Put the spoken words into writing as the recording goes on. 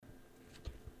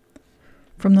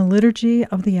From the Liturgy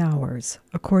of the Hours,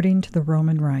 according to the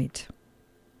Roman Rite.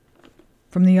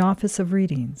 From the Office of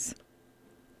Readings.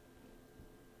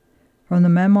 From the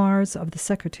Memoirs of the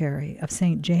Secretary of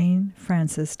St. Jane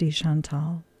Frances de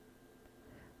Chantal.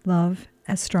 Love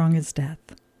as Strong as Death.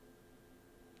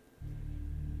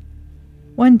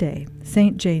 One day,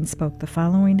 St. Jane spoke the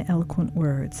following eloquent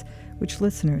words, which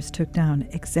listeners took down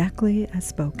exactly as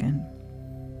spoken.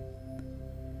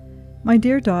 My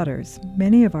dear daughters,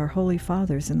 many of our holy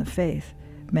fathers in the faith,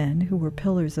 men who were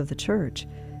pillars of the Church,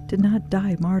 did not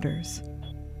die martyrs.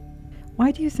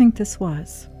 Why do you think this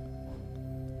was?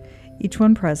 Each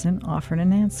one present offered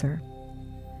an answer.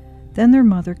 Then their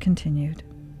mother continued,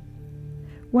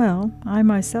 Well, I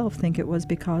myself think it was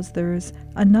because there is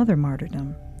another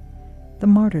martyrdom, the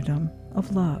martyrdom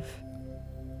of love.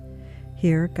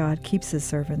 Here God keeps his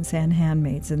servants and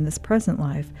handmaids in this present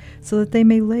life so that they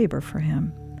may labor for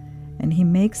him, and he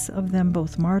makes of them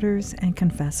both martyrs and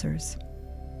confessors.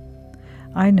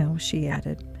 I know, she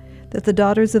added, that the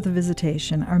daughters of the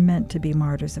Visitation are meant to be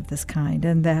martyrs of this kind,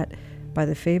 and that, by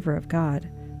the favor of God,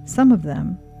 some of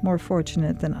them, more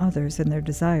fortunate than others in their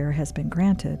desire has been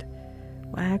granted,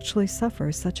 will actually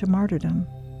suffer such a martyrdom.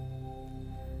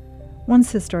 One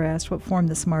sister asked what form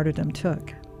this martyrdom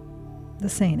took. The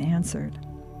saint answered,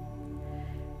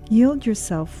 Yield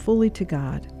yourself fully to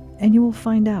God, and you will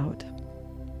find out.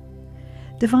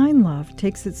 Divine love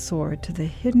takes its sword to the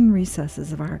hidden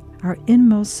recesses of our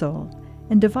inmost soul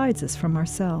and divides us from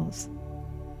ourselves.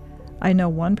 I know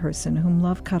one person whom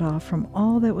love cut off from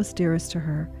all that was dearest to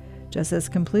her, just as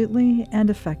completely and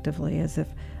effectively as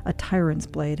if a tyrant's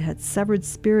blade had severed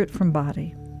spirit from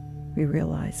body. We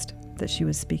realized that she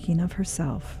was speaking of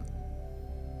herself.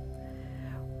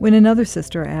 When another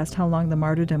sister asked how long the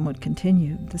martyrdom would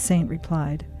continue, the saint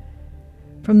replied,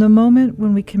 From the moment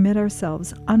when we commit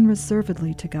ourselves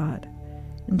unreservedly to God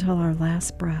until our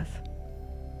last breath.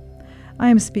 I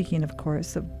am speaking, of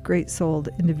course, of great-souled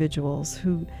individuals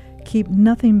who keep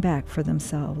nothing back for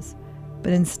themselves,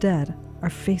 but instead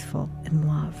are faithful in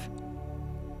love.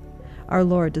 Our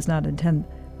Lord does not intend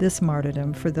this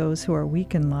martyrdom for those who are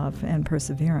weak in love and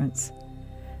perseverance.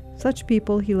 Such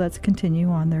people he lets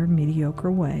continue on their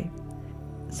mediocre way,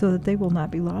 so that they will not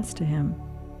be lost to him.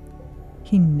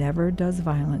 He never does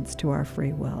violence to our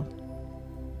free will.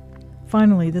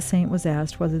 Finally, the saint was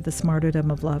asked whether this martyrdom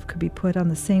of love could be put on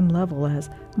the same level as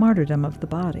martyrdom of the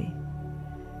body.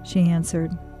 She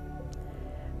answered,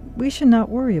 We should not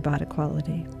worry about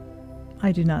equality.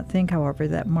 I do not think, however,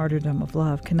 that martyrdom of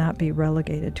love cannot be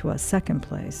relegated to a second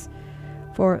place,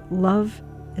 for love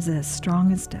is as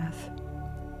strong as death.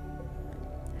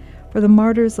 For the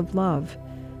martyrs of love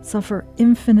suffer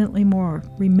infinitely more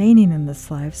remaining in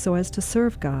this life so as to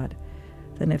serve God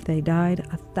than if they died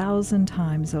 1,000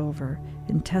 times over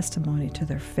in testimony to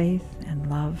their faith and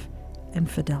love and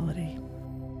fidelity.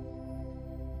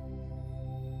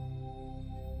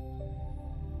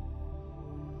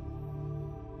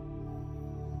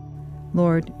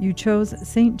 Lord, you chose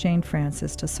St. Jane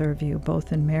Frances to serve you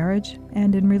both in marriage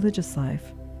and in religious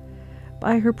life.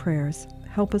 By her prayers,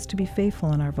 help us to be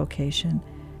faithful in our vocation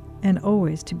and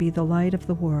always to be the light of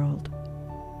the world.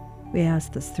 We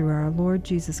ask this through our Lord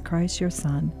Jesus Christ, your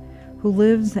Son, who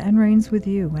lives and reigns with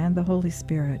you and the Holy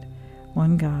Spirit,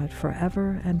 one God,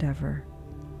 forever and ever.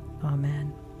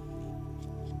 Amen.